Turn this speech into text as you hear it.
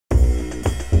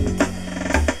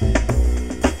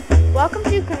Welcome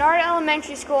to Kennard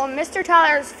Elementary School, Mr.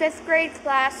 Tyler's 5th grade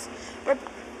class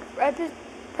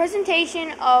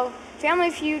presentation of Family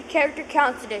Feud Character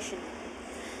Counts Edition.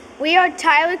 We are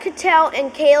Tyler Cattell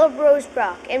and Caleb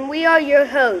Rosebrock, and we are your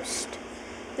host.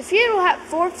 The feud will have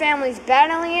 4 families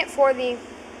battling it for the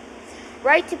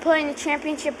right to play in the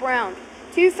championship round.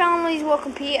 2 families will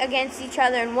compete against each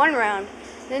other in one round.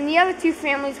 Then the other 2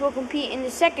 families will compete in the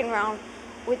second round,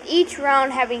 with each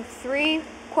round having 3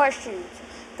 questions.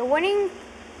 The winning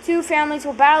 2 families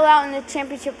will battle out in the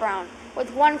championship round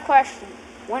with 1 question.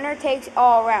 Winner takes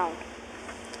all round.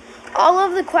 All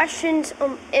of the questions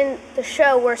in the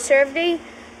show were surveyed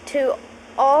to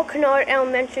all Kennard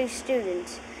Elementary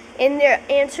students, and their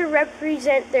answer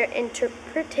represent their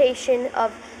interpretation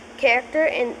of character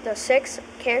in the 6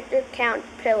 character count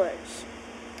pillars: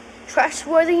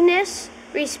 trustworthiness,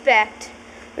 respect,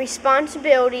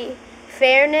 responsibility,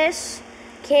 fairness,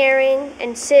 caring,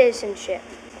 and citizenship.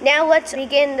 Now let's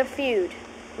begin the feud.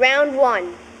 Round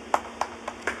 1.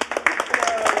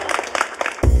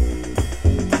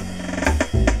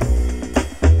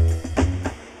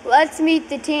 Let's meet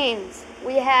the teams.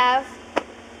 We have...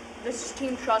 This is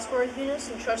Team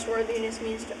Trustworthiness, and trustworthiness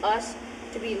means to us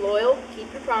to be loyal,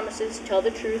 keep your promises, tell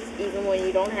the truth even when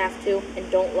you don't have to, and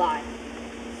don't lie.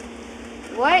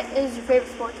 What is your favorite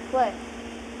sport to play?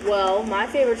 Well, my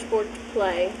favorite sport to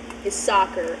play is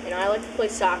soccer, and I like to play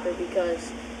soccer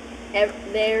because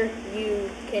there you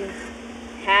can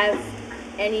have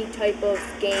any type of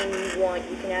game you want.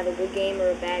 You can have a good game or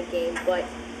a bad game, but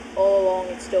all along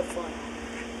it's still fun.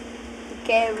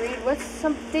 Okay, Reed, what's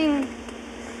something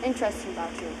interesting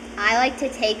about you? I like to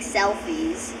take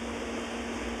selfies.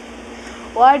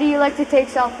 Why do you like to take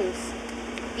selfies?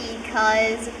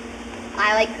 Because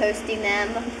I like posting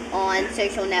them on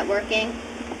social networking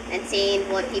and seeing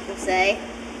what people say.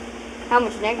 How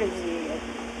much negatives do you get?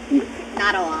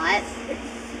 Not a lot.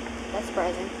 That's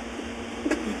surprising.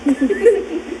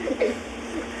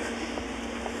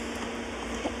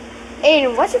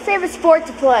 Aiden, what's your favorite sport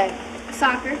to play?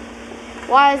 Soccer,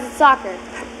 Why is it soccer?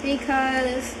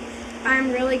 because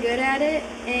I'm really good at it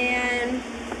and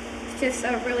it's just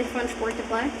a really fun sport to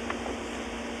play.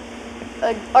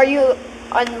 Are you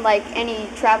on like any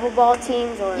travel ball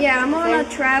teams or? Yeah, I'm on a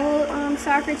anything? travel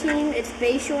soccer team. It's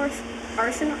Bayshore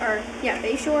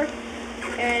Bayshore,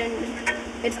 and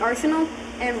it's Arsenal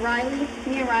and Riley.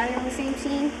 Me and Riley are on the same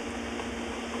team.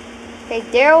 Okay,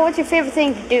 Daryl, what's your favorite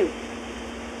thing to do?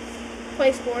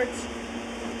 Play sports.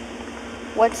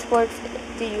 What sports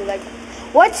do you like?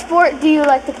 What sport do you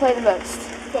like to play the most?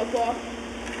 Football.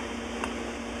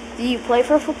 Do you play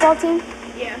for a football team?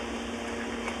 Yeah.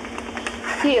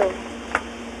 Hugh,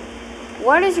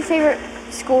 what is your favorite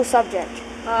school subject?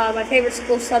 My favorite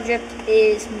school subject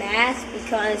is math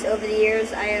because over the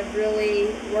years I have really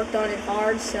worked on it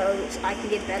hard so I can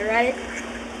get better at it.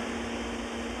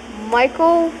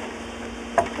 Michael,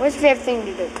 what's your favorite thing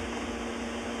to do?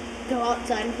 Go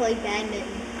outside and play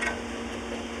badminton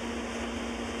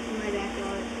in my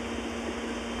backyard.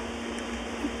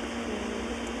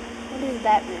 What is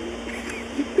badminton?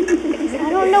 I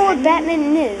don't know what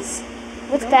badminton is.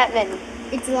 What's badminton?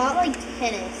 It's a lot like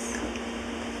tennis.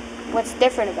 What's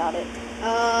different about it?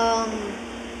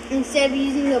 Instead of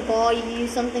using the ball, you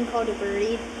use something called a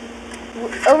birdie.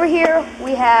 Over here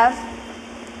we have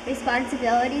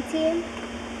Responsibility team.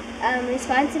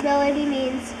 Responsibility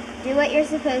means do what you're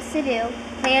supposed to do,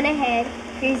 plan ahead,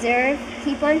 preserve,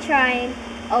 keep on trying,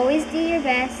 always do your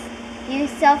best, use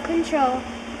self-control,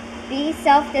 be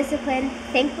self-disciplined,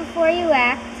 think before you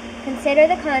act, consider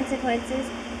the consequences,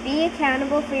 be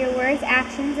accountable for your words,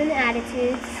 actions, and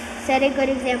attitudes, set a good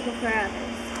example for others.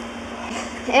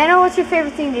 Anna, what's your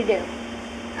favorite thing to do?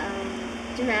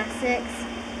 Gymnastics,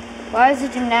 Why is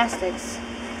it gymnastics?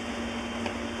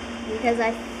 because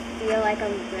I feel like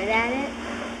I'm good at it.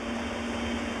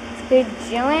 Okay,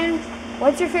 Jillian,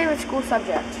 what's your favorite school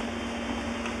subject?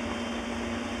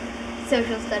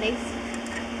 Social studies,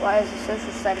 Why is it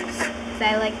social studies? because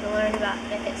I like to learn about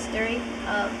the history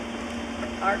of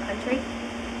our country.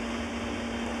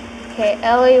 Okay,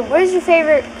 Ellie, what is your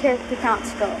favorite character count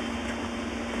skill?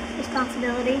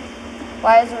 Responsibility,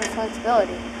 Why is it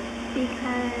responsibility?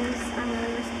 because I'm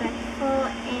really respectful,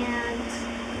 and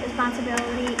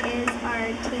responsibility is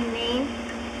our team name.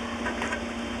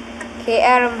 Okay,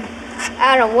 Adam,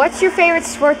 what's your favorite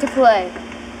sport to play?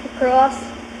 Lacrosse.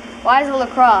 Why is it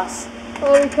lacrosse?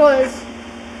 Oh, because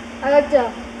I like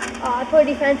to, I play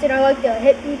defense and I like to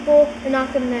hit people and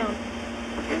knock them down.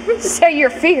 So you're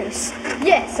fierce.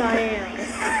 Yes, I am.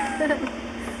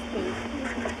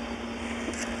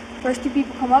 First 2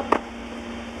 people come up.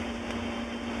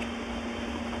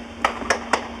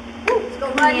 Let's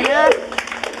go, Nina.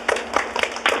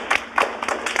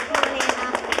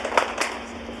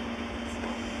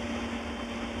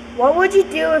 What would you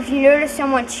do if you noticed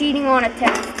someone cheating on a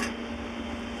test?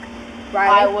 I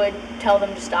Riley? would tell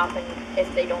them to stop, and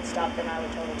if they don't stop, then I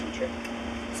would tell the teacher.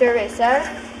 Survey says.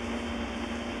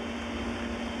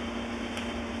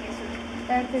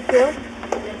 Answer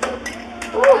two.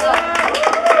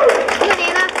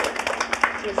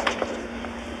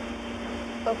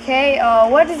 Okay,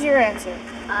 what is your answer?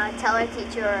 Tell our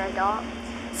teacher or adult.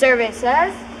 Survey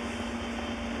says.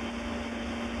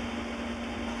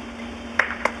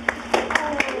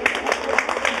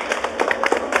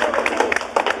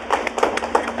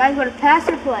 Guys, want to pass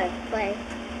or play? Play.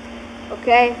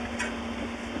 Okay.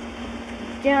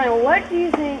 Jenna, what do you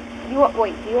think? Do you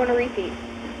want to repeat?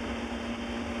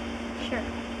 Sure.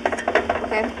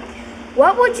 Okay.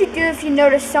 What would you do if you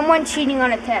noticed someone cheating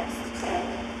on a test?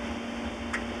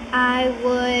 I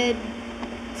would.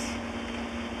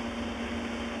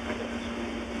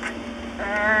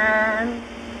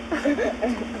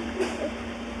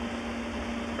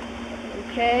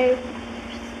 Okay.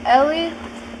 Ellie,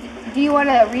 do you want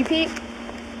to repeat?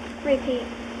 Repeat.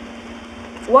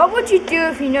 What would you do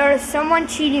if you noticed someone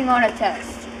cheating on a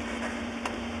test?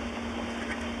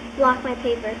 Block my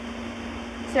paper.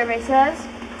 Survey says.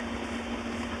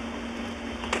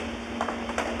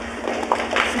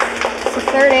 It's the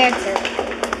third answer.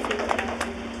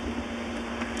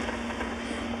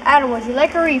 Adam, would you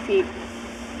like a repeat?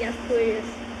 Yes, please.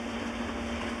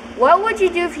 What would you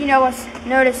do if you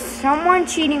noticed someone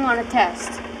cheating on a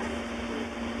test?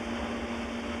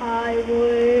 I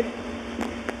would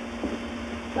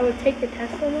take the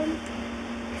test from them.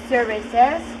 Survey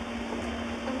says.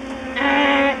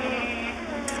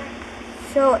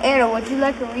 So, Anna, would you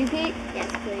like a repeat?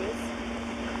 Yes, please.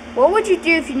 What would you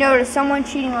do if you noticed someone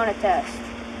cheating on a test?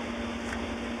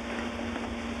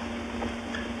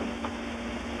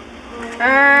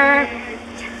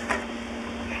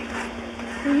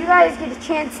 So you guys get a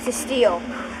chance to steal.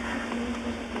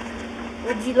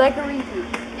 Would you like a repeat?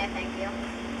 No, thank you.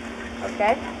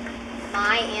 Okay.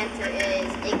 My answer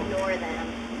is ignore them.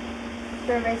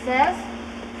 Survey says.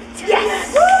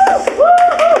 Yes!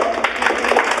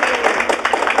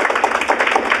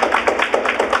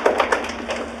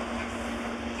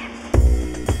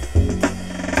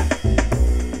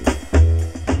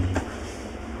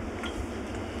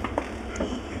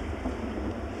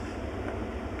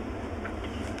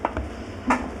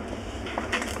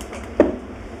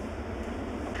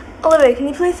 Olivia, can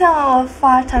you please tell me what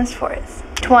 5 times 4 is?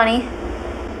 20.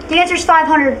 The answer is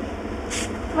 500.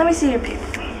 Let me see your paper.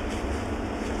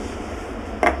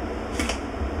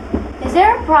 Is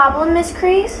there a problem, Miss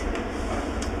Crease?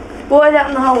 Boys out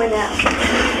in the hallway now.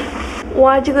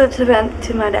 Why'd you go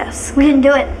to my desk? We didn't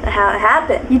do it. How it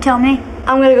happened? You tell me.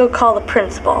 I'm gonna go call the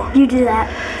principal. You do that.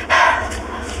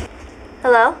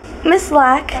 Hello? Miss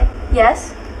Lack,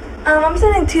 Yes? I'm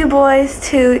sending 2 boys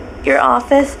to your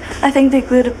office. I think they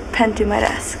glued a pen to my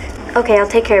desk. Okay, I'll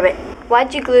take care of it.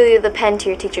 Why'd you glue the pen to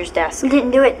your teacher's desk? We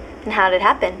didn't do it. And how did it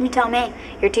happen? You tell me.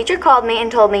 Your teacher called me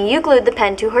and told me you glued the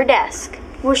pen to her desk.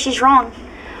 Well, she's wrong.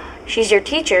 She's your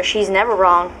teacher. She's never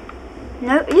wrong.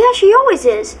 No, yeah, she always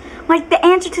is. Like the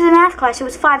answer to the math class, it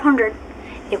was 500.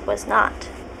 It was not.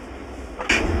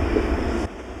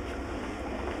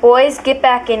 Boys, get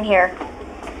back in here.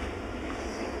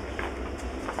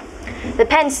 The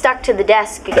pen stuck to the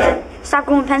desk again. Stop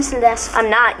going pens to the desk. I'm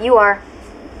not. You are.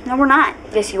 No, we're not.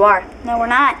 Yes, you are. No, we're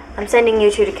not. I'm sending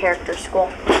you two to character school.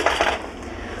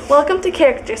 Welcome to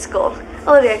character school.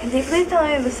 Olivia, can you please tell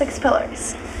me the 6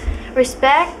 pillars?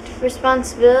 Respect,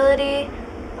 responsibility,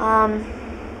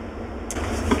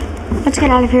 Let's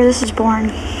get out of here. This is boring.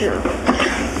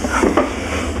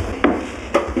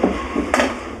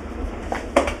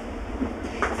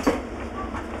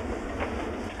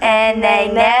 and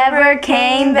they never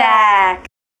came back.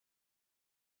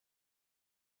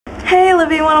 Hey,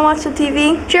 Olivia, want to watch the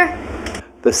TV? Sure.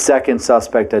 The second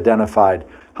suspect identified.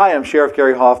 Hi, I'm Sheriff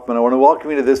Gary Hoffman. I want to welcome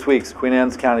you to this week's Queen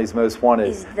Anne's County's Most Wanted.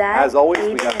 Is that As always,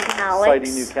 we Agent have Alex?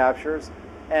 exciting new captures.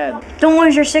 And Don't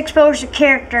lose your 6 pillars of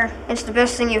character. It's the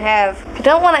best thing you have. If you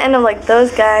don't want to end up like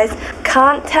those guys,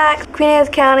 contact Queen Anne's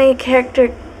County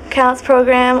Character Counts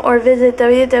Program or visit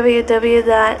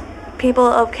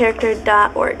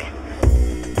www.peopleofcharacter.org.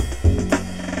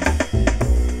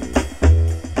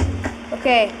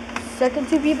 Okay, second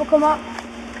 2 people come up.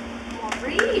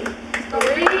 Read.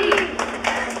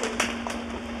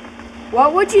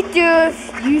 What would you do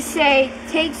if you say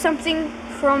take something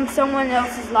from someone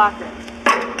else's locker?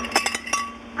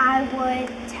 I would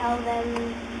tell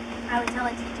a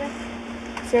teacher.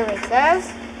 Survey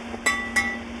says.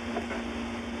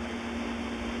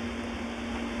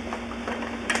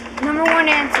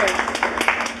 answer.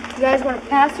 You guys want to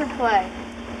pass or play?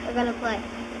 We're gonna play.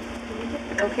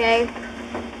 Okay.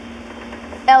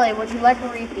 Ellie, would you like a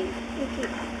repeat? Repeat.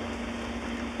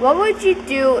 What would you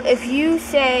do if you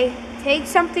say, take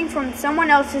something from someone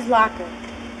else's locker?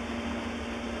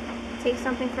 Take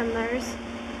something from theirs.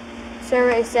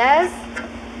 Survey says.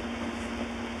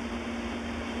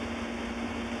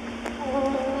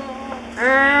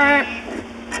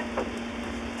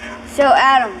 So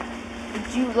Adam,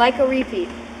 would you like a repeat?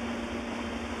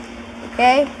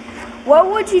 Okay. What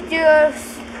would you do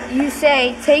if you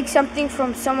say, take something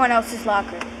from someone else's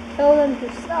locker? Tell them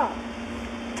to stop.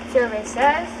 Survey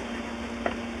says.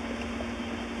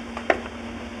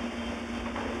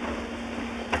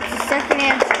 It's the second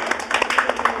answer.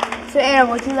 So Adam,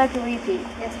 would you like a repeat?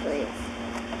 Yes, please.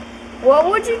 What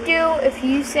would you do if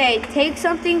you say, take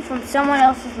something from someone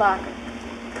else's locker?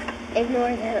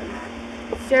 Ignore them.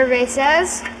 Survey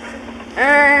says.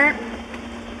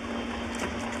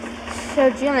 So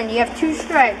Jillian, you have 2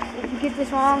 strikes. If you get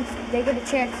this wrong, they get a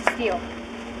chance to steal.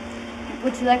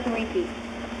 Would you like a repeat?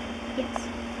 Yes.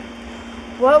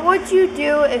 What would you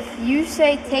do if you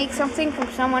say, take something from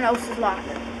someone else's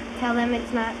locker? Tell them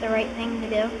it's not the right thing to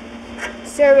do.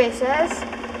 Survey says.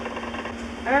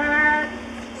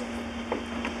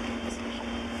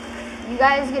 You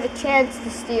guys get a chance to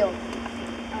steal.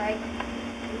 Alright.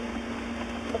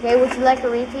 Okay, would you like a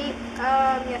repeat?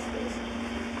 Yes, please.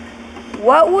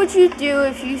 What would you do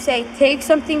if you say, take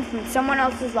something from someone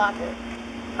else's locker?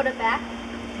 Put it back.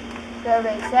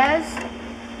 Survey says.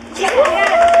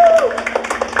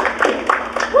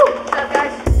 What's up,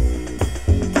 guys?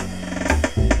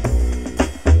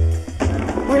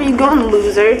 Where are you going,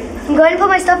 loser? I'm going to put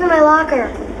my stuff in my locker.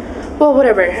 Well,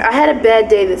 whatever. I had a bad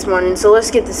day this morning, so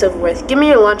let's get this over with. Give me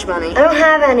your lunch money. I don't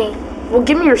have any. Well,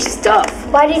 give me your stuff.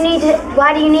 Why do you need it?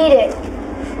 Why do you need it?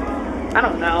 I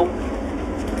don't know.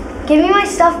 Give me my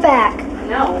stuff back.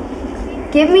 No.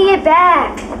 Give me it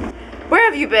back. Where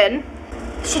have you been?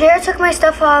 Shadera took my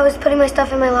stuff while I was putting my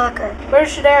stuff in my locker. Where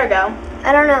did Shadera go?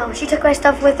 I don't know. She took my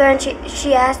stuff with her and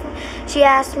she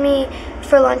asked me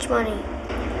for lunch money.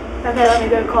 Okay, let me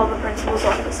go call the principal's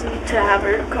office to have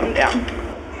her come down.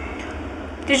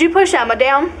 Did you push Emma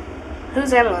down?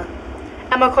 Who's Emma?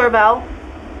 Emma Corbell.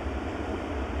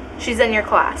 She's in your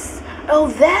class. Oh,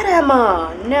 that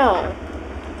Emma. No.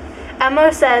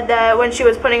 Emma said that when she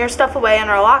was putting her stuff away in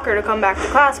her locker to come back to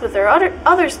class with her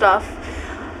other stuff,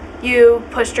 you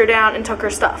pushed her down and took her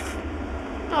stuff.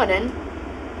 No, I didn't.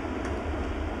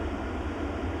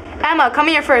 Emma, come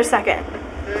here for a second.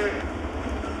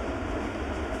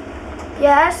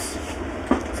 Yes?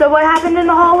 So what happened in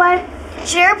the hallway?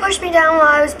 Shadera pushed me down while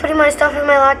I was putting my stuff in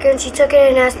my locker and she took it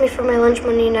and asked me for my lunch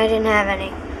money and I didn't have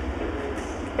any.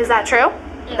 Is that true?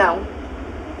 No.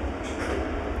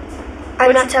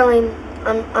 I'm telling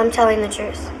the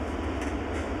truth.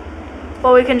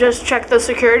 Well, we can just check the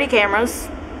security cameras.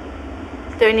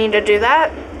 Do we need to do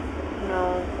that?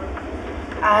 No.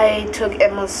 I took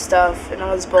Emma's stuff and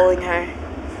I was bullying her.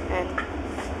 And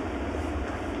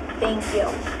thank you.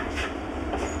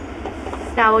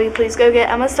 Now, will you please go get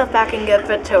Emma's stuff back and give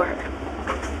it to her?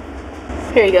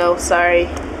 Here you go. Sorry.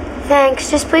 Thanks.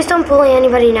 Just please don't bully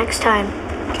anybody next time.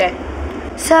 Okay.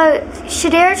 So,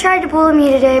 Shadera tried to bully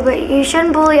me today, but you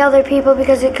shouldn't bully other people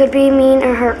because it could be mean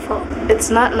or hurtful. It's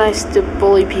not nice to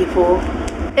bully people.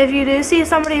 If you do see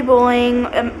somebody bullying,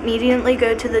 immediately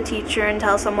go to the teacher and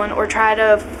tell someone or try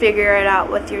to figure it out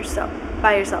with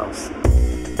by yourselves.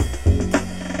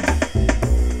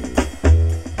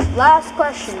 Last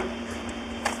question.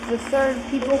 The third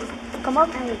people come up.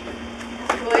 Let's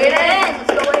go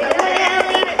in.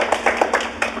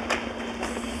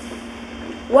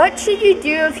 What should you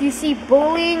do if you see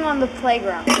bullying on the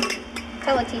playground?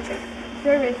 Tell a teacher.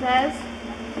 Survey says.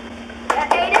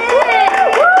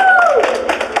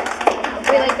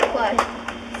 We like to play.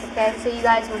 Okay, so you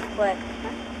guys want to play.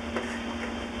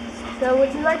 So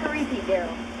would you like a repeat,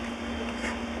 Daryl?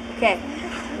 Okay.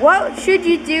 What should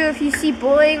you do if you see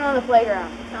bullying on the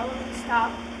playground? Tell them to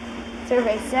stop.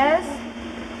 Survey says.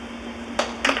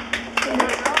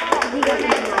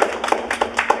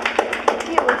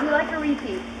 Would you like a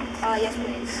repeat? Yes,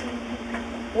 please.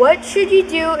 What should you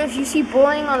do if you see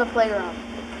bullying on the playground?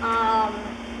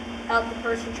 Help the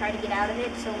person try to get out of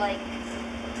it. So, like,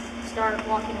 start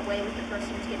walking away with the person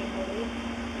who's getting bullied.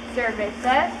 Survey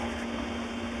says.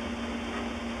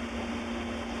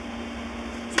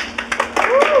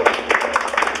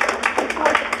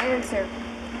 Fourth answer.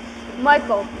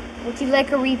 Michael, would you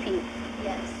like a repeat?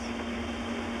 Yes.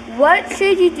 What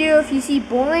should you do if you see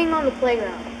bullying on the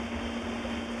playground?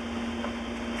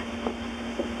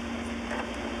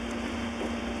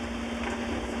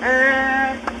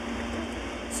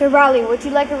 So Riley, would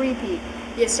you like a repeat?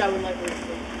 Yes, I would like to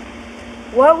repeat.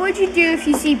 What would you do if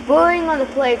you see bullying on the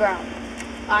playground?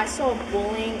 I saw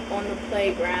bullying on the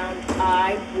playground.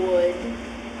 I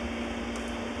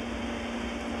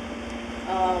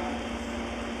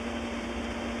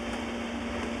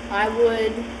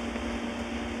would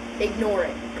ignore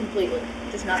it completely.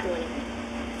 Just not do anything.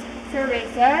 Survey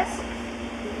says.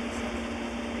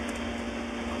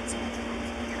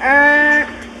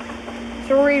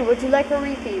 So Reed, would you like a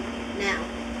repeat? No.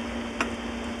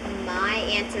 My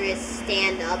answer is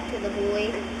stand up to the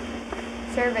bully.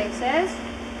 Survey says.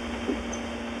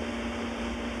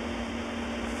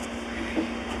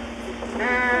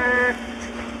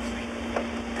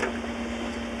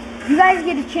 You guys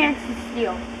get a chance to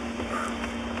steal.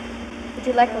 Would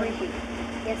you like a repeat?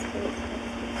 Yes, please.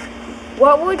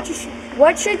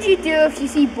 What should you do if you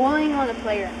see bullying on the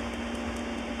playground?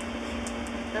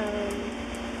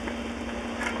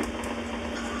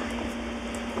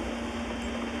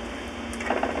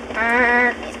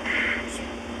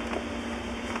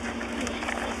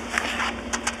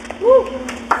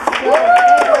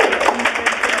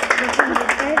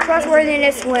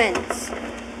 Trustworthiness wins.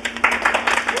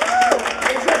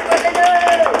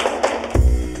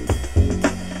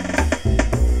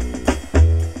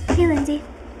 Hey, Lindsay.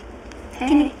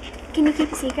 Hey. Can you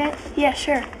keep a secret? Yeah,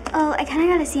 sure. Oh, I kind of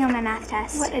got a C on my math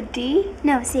test. What, a D?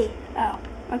 No, C. Oh,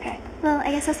 okay. Well,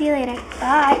 I guess I'll see you later.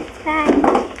 Bye.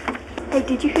 Bye. Hey,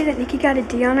 did you hear that Nikki got a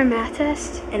D on her math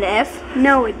test? An F?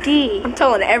 No, a D. I'm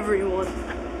telling everyone.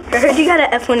 I heard you got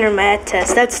an F on your math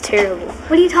test. That's terrible.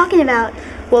 What are you talking about?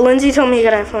 Well, Lindsay told me you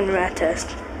got an F on your math test.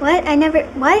 What? I never...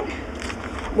 What?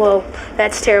 Well,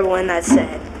 that's terrible and that's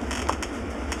sad.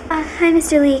 Hi,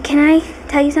 Mr. Lee. Can I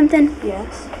tell you something?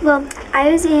 Yes? Well, I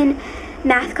was in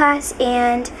math class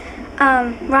and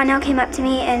Ronell came up to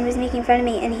me and was making fun of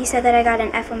me, and he said that I got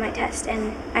an F on my test,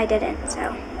 and I didn't,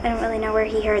 so I don't really know where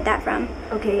he heard that from.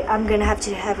 Okay, I'm gonna have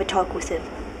to have a talk with him.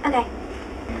 Okay.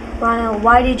 Ronell,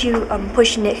 why did you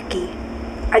push Nikki?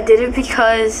 I did it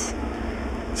because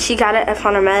she got an F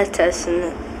on her math test,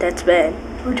 and that's bad.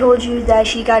 Who told you that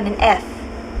she got an F?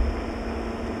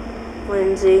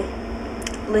 Lindsay.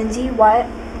 Lindsay, why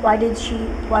did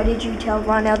you tell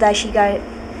Ronell that she got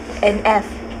an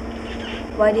F?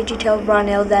 Why did you tell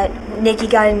Ronell that Nikki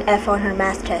got an F on her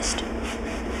math test?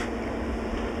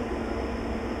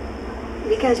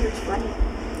 Because it's funny.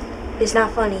 It's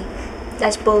not funny.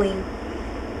 That's bullying.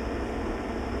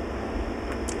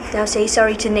 Now say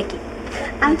sorry to Nikki.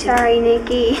 I'm sorry,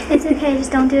 Nikki. It's okay,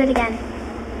 just don't do it again.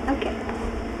 Okay.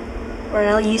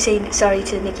 Ronell, you say sorry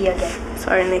to Nikki again.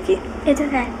 Sorry, Nikki. It's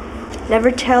okay.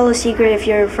 Never tell a secret if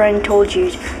your friend told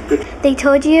you. They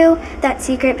told you that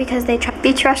secret because they try.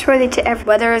 Be trustworthy to everyone.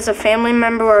 Whether it's a family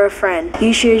member or a friend.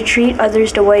 You should treat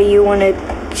others the way you wanted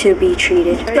to be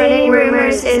treated. Spreading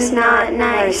rumors is not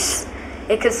nice.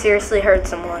 It could seriously hurt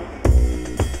someone.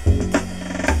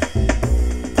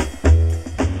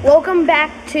 Welcome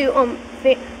back to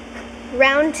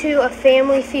round 2 of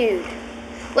Family Feud.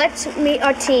 Let's meet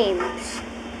our teams.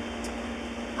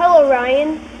 Hello,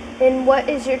 Ryan. And what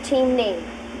is your team name?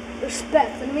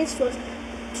 Respect. That means to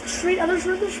treat others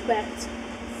with respect,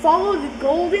 follow the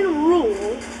golden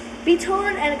rule, be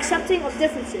tolerant and accepting of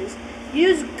differences,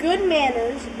 use good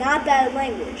manners, not bad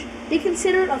language, be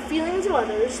considerate of feelings of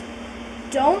others,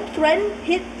 don't threaten,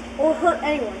 hit, or hurt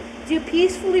anyone, do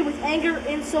peacefully with anger,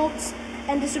 insults,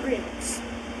 and disagreements.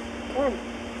 Good.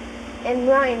 And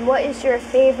Ryan, what is your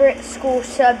favorite school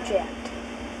subject?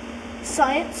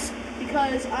 Science,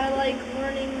 because I like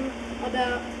learning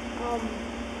about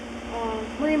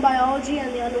marine biology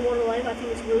and the underwater life. I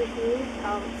think it's really cool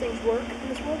how things work in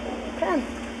this world. Okay.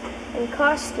 And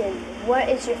Costin, what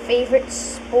is your favorite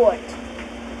sport?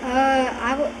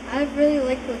 I really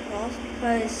like lacrosse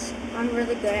because I'm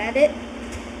really good at it.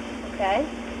 Okay.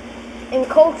 And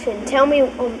Colton, tell me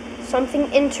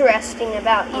something interesting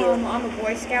about you. I'm a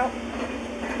Boy Scout.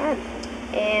 Okay.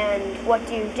 And what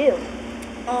do you do?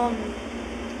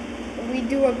 We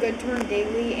do a good turn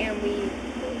daily and we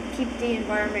keep the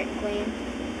environment clean.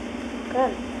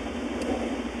 Good.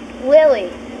 Lily,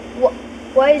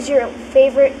 what is your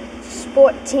favorite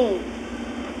sport team?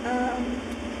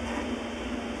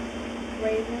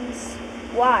 Ravens.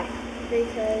 Why?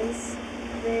 Because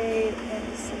they win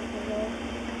the Super Bowl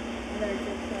and they're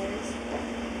good players.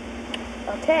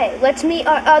 Okay, let's meet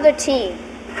our other team.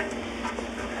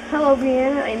 Hello,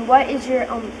 Brianna, and what is your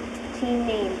team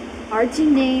name? Our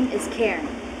team name is Caring.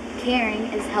 Caring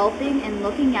is helping and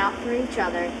looking out for each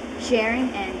other, sharing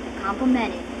and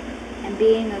complimenting, and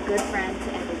being a good friend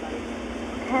to everybody.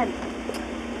 Okay.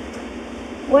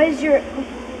 What is your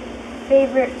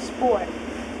favorite sport?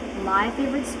 My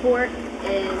favorite sport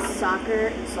is soccer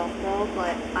and softball,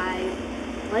 but I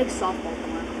like softball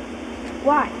more.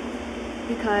 Why?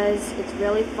 Because it's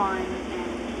really fun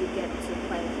and you get to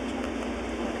play with each other.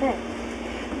 Okay.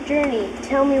 Journey,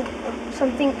 tell me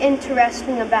something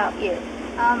interesting about you.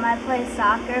 I play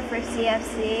soccer for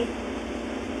CFC.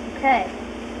 Okay.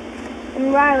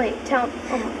 And Riley, tell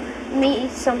me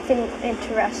something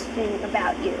interesting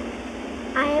about you.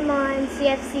 I am on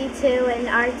CFC 2 and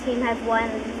our team has won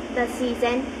the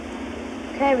season.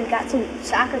 Okay, we got some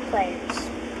soccer players.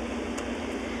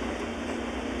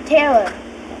 Taylor,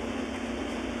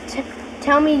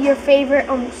 tell me your favorite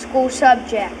school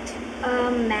subject.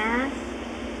 Math,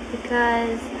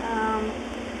 because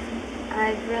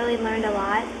I've really learned a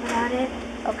lot about it.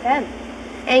 Okay.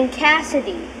 And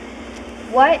Cassidy,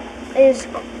 what is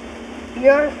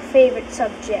your favorite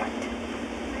subject?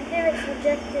 My favorite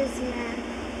subject is math.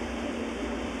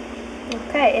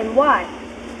 Okay, and why?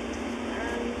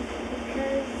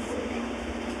 Because I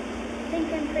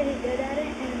think I'm pretty good at it,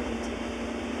 and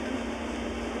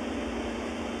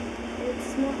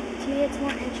it's more, to me it's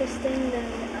more interesting than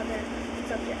other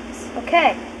subjects.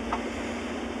 Okay.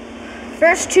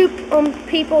 First two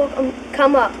people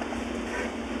come up.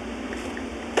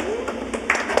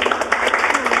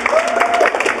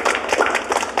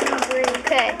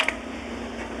 Okay.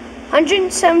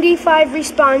 175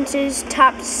 responses,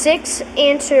 top 6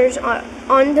 answers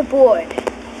on the board.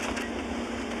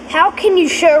 How can you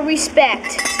show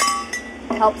respect?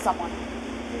 Help someone.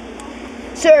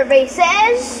 Survey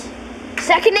says,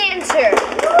 second answer.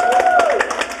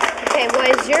 Okay, what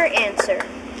is your answer?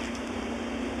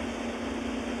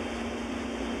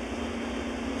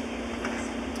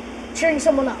 Cheering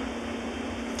someone up.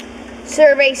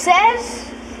 Survey says,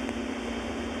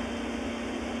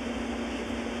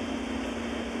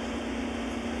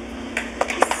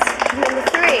 number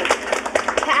 3,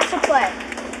 pass or play?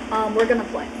 We're gonna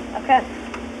play. Okay.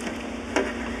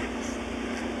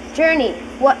 Journey,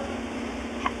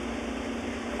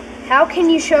 how can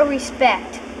you show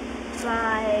respect?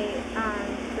 By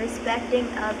respecting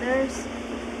others.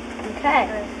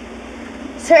 Okay.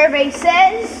 Survey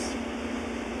says,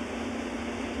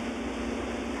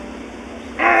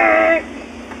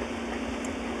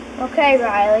 okay,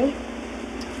 Riley.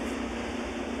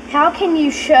 How can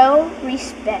you show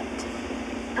respect?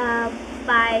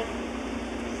 By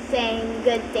saying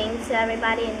good things to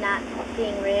everybody and not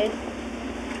being rude.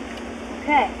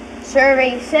 Okay.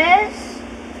 Survey says,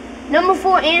 number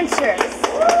 4 answer.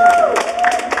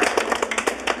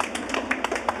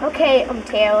 Okay,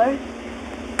 Taylor.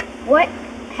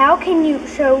 How can you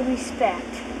show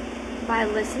respect? By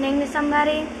listening to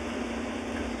somebody.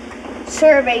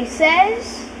 Survey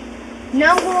says,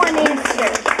 number 1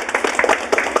 answer.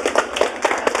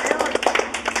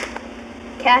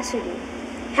 Cassidy,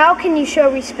 how can you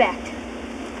show respect?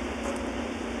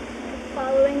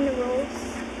 Following the rules.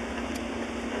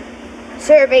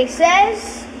 Survey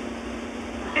says,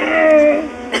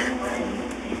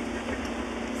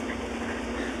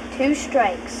 2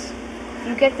 strikes. If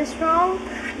you get this wrong,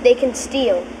 they can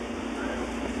steal.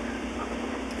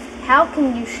 How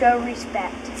can you show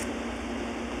respect?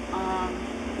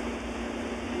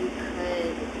 You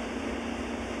could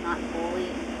not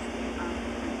bully.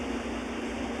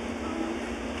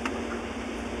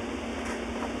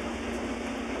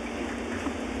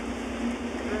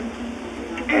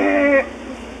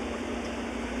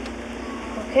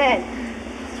 Okay.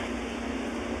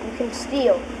 You can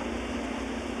steal.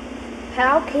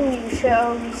 How can you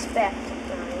show respect,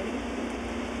 Brian?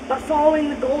 By following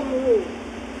the golden rule.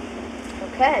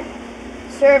 Okay.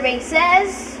 Survey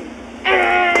says,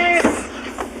 Hey,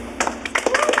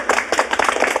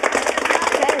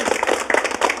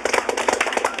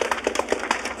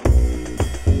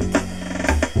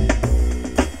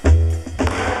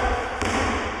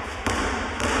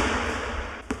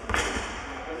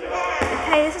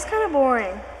 this is kind of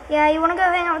boring. Yeah, you want to go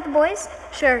hang out with the boys?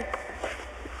 Sure.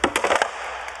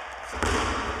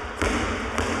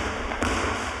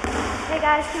 Hey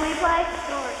guys, can we play?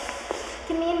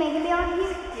 Can me and Megan be on the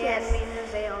team? Yes. Me and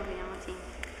Jose will be on the team.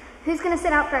 Who's gonna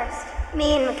sit out first?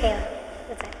 Me and Michaela.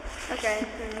 That's it. Okay.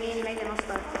 Then me and Megan will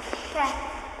start. Okay.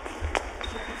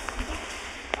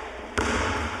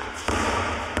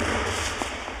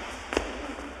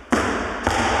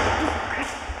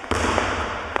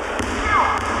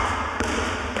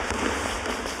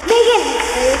 Megan!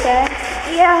 Are you okay?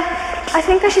 Yeah, I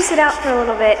think I should sit out for a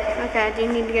little bit. Okay. Do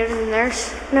you need to go to the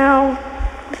nurse? No,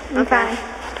 I'm Okay. fine.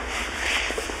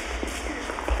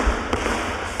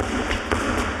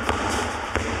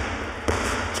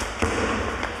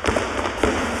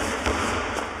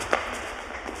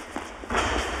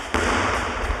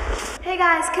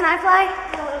 guys, can I play?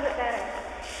 A little bit better.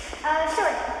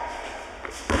 Sure.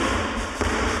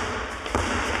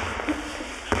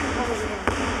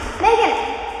 Megan!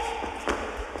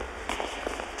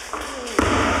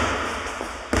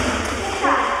 Good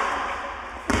try.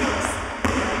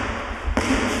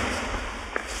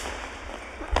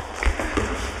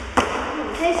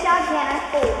 Nice job, Kennard.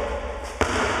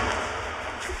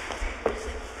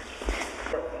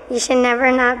 You should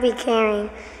never not be caring.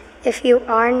 If you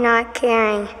are not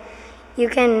caring, you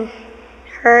can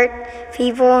hurt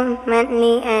people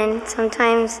mentally and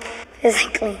sometimes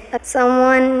physically.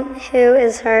 Someone who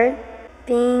is hurt,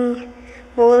 being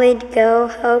bullied, go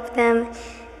help them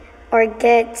or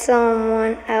get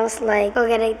someone else, like go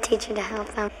get a teacher to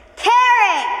help them.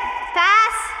 Caring!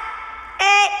 Pass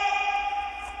it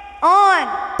on!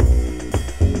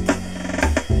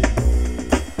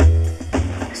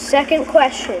 Second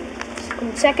question.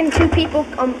 Second two people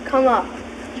come up.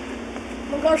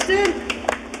 Go Sid.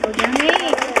 Go Jimmy.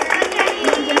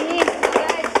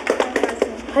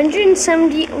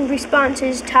 170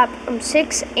 responses, top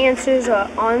 6 answers are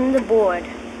on the board.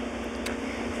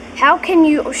 How can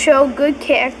you show good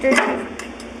character?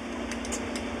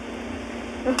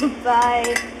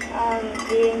 By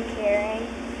being caring.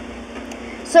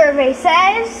 Survey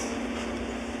says.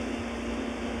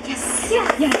 Yes.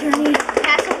 Yeah, Jeremy.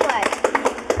 Pass or play?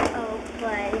 Oh,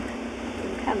 play.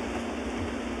 Come.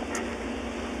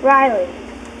 Riley,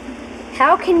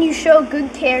 how can you show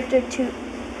good character to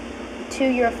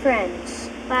your friends?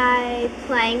 By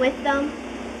playing with them.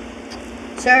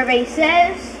 Survey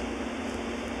says.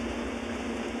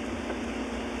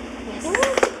 Yes.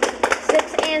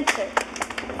 6 answers.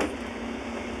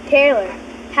 Taylor,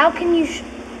 how can you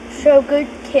show good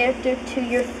character to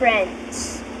your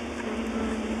friends?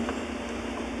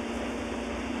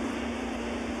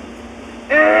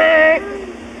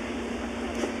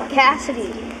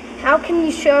 Cassidy, how can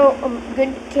you show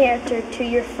good character to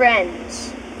your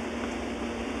friends?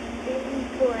 Being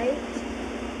polite.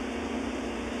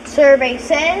 Survey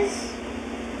says.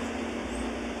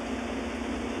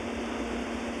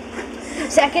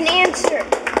 Second answer.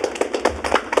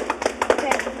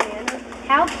 Okay,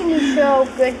 how can you show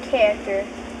good character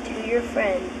to your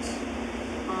friends?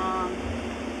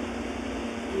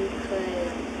 You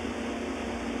could.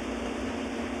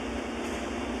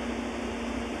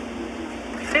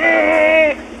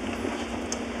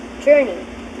 Journey,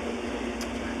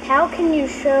 how can you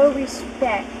show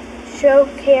respect, show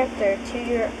character to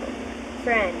your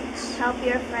friends? Help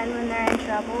your friend when they're in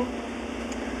trouble.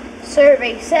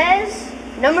 Survey says.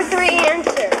 Number 3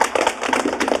 answer.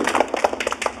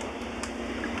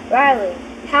 Riley,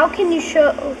 how can you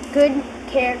show good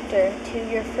character to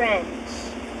your friends?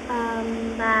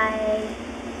 By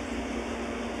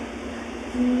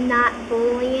not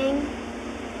bullying.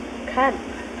 Okay.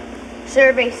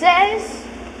 Survey says.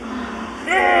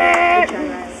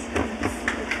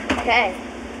 Okay.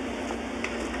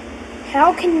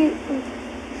 How can you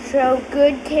show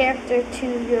good character to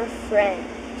your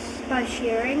friends? By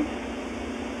sharing.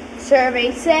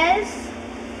 Survey says.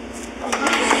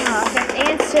 Good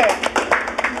answer.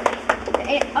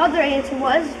 The other answer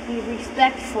was be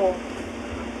respectful.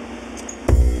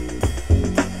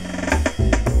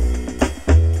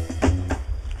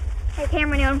 Hey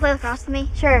Cameron, you want to play lacrosse with me?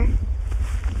 Sure.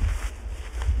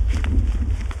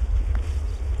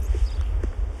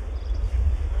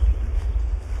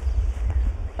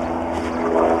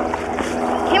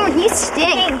 Cameron, you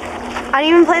stink. I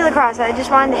didn't even play lacrosse. I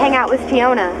just wanted to hang out with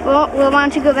Fiona. Well, why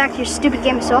don't you go back to your stupid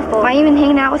game of softball? Why are you even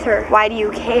hanging out with her? Why do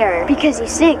you care? Because you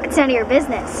stink. It's none of your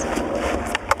business.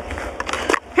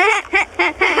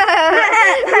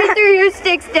 You threw your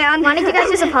sticks down. Why don't you guys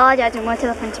just apologize and went to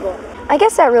the principal? I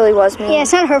guess that really was me. Yeah,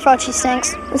 it's not her fault she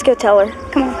stinks. Let's go tell her.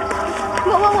 Come on.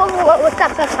 Whoa,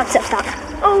 stop.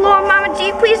 Oh, Lord, Mama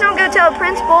G, please don't go tell the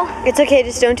principal. It's okay,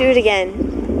 just don't do it again.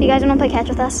 Do you guys want to play catch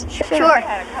with us? Sure.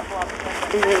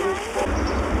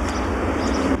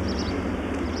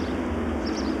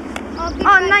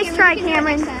 Oh, nice try,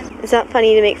 Cameron. It's not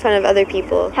funny to make fun of other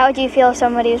people. How would you feel if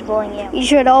somebody was bullying you? You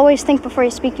should always think before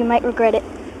you speak. You might regret it.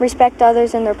 Respect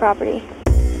others and their property.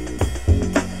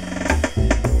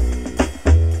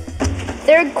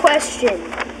 Third question.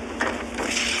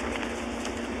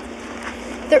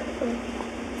 The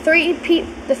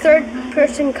third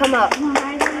person come up.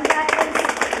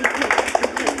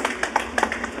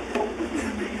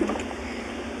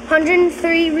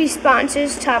 103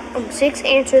 responses, top 6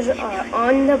 answers are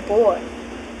on the board.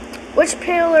 Which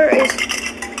pillar is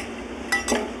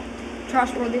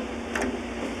Trustworthy.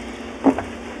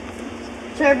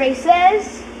 survey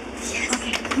says?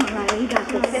 Okay, come on, Riley, you got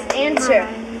this. Fifth answer.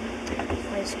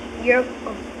 is your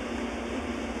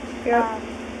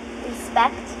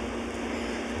Respect.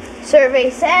 survey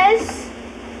says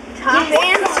top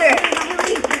answer.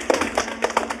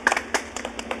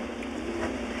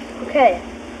 Okay,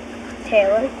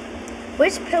 Taylor,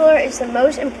 which pillar is the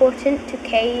most important to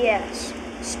KES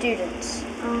students?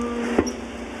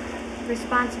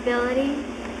 Responsibility.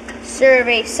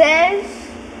 Survey says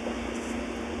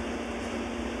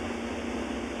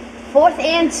fourth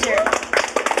answer.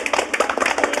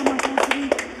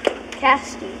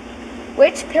 Cassidy,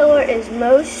 which pillar is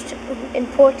most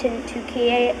important to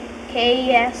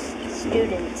KES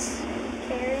students?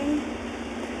 Caring.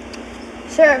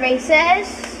 Survey says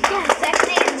second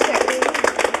answer.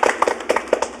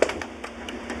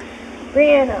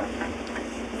 Brianna,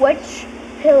 which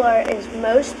pillar is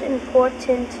most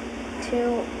important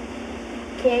to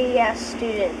KES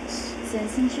students?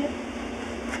 Citizenship.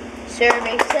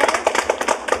 Survey says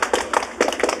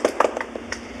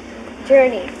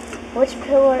Journey, which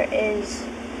pillar is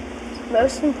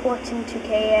most important to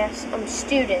KES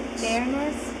students?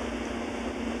 Fairness.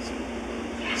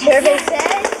 Survey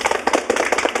says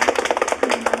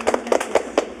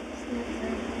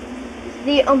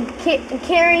the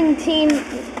caring team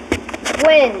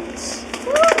wins.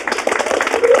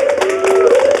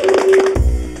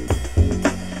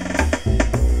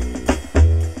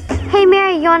 Hey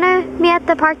Mary, you wanna meet at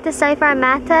the park to study for our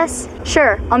math test?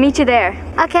 Sure, I'll meet you there.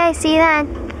 Okay, see you then.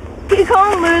 You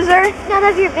call him loser? None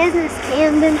of your business,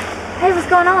 Camden. Hey, what's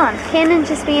going on? Camden's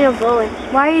just being a bully.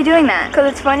 Why are you doing that?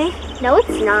 Because it's funny? No,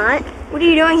 it's not. What are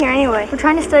you doing here anyway? We're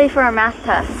trying to study for our math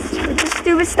test. Just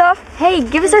stupid stuff? Hey,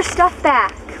 give us our stuff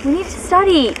back. We need to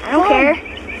study. I don't care.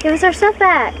 Give us our stuff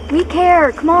back. We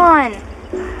care. Come on.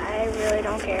 I really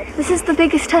don't care. This is the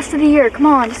biggest test of the year. Come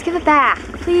on, just give it back,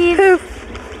 please.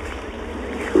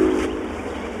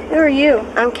 Who are you?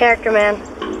 I'm Character Man.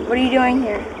 What are you doing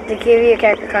here? To give you a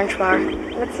character crunch bar.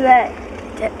 What's that?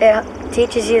 It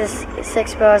teaches you the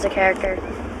 6 pillars of character.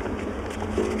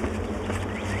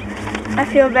 I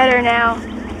feel better now.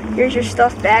 Here's your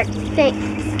stuff back. Thanks.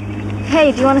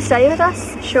 Hey, do you want to study with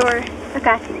us? Sure.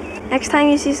 Okay. Next time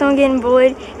you see someone getting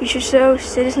bullied, you should show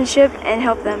citizenship and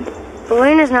help them.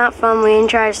 Bullying is not fun. We need to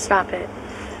try to stop it.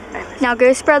 Now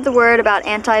go spread the word about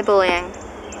anti-bullying.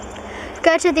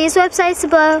 Go to these websites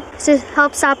below to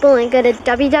help stop bullying. Go to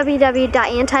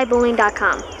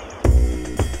www.antibullying.com.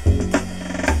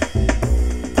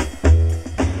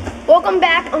 Welcome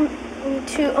back to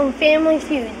Family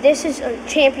Feud. This is a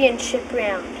championship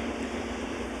round.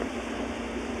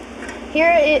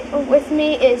 Here with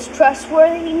me is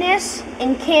trustworthiness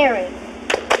and caring.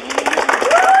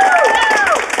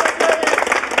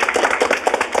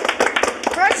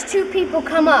 First two people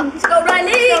come up. Let's go,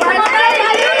 Riley! Come on,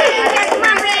 Riley! Come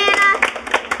on,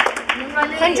 Brianna.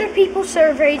 100 people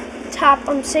surveyed. Top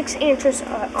 6 answers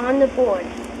are on the board.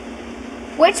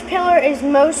 Which pillar is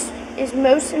most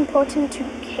important to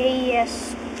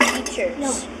KES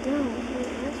teachers?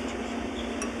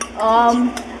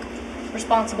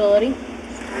 Responsibility.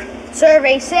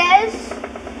 Survey says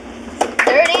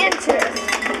third answer.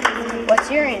 What's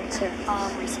your answer?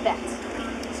 Respect.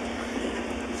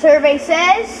 Survey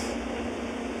says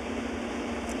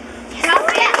no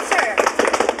answer.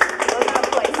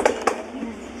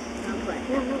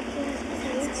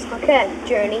 Okay,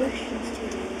 Journey.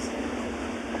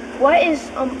 What is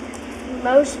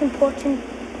most important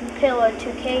pillar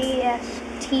to KES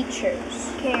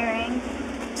teachers? Caring.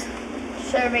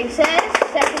 Survey says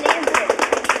second answer.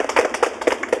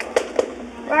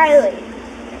 Riley,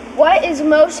 what is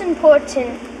most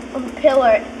important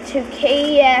pillar to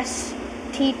KES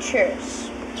teachers?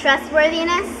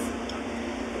 Trustworthiness.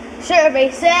 Survey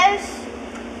says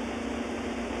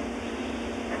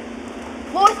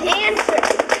fourth answer.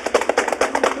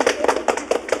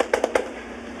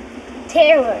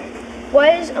 Taylor,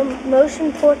 what is most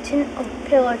important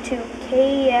pillar to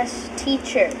KES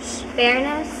teachers?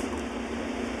 Fairness.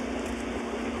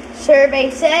 Survey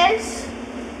says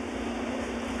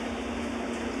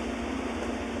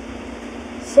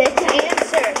sixth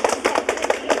answer.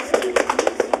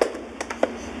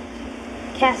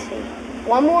 Cassidy,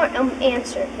 one more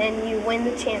answer, then you win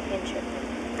the championship.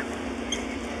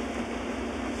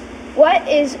 What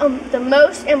is the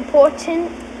most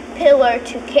important pillar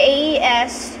to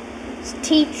KES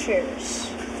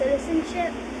teachers?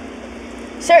 Citizenship.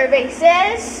 Survey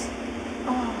says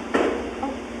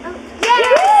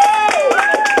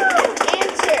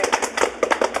answer.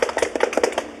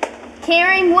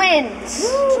 Caring wins.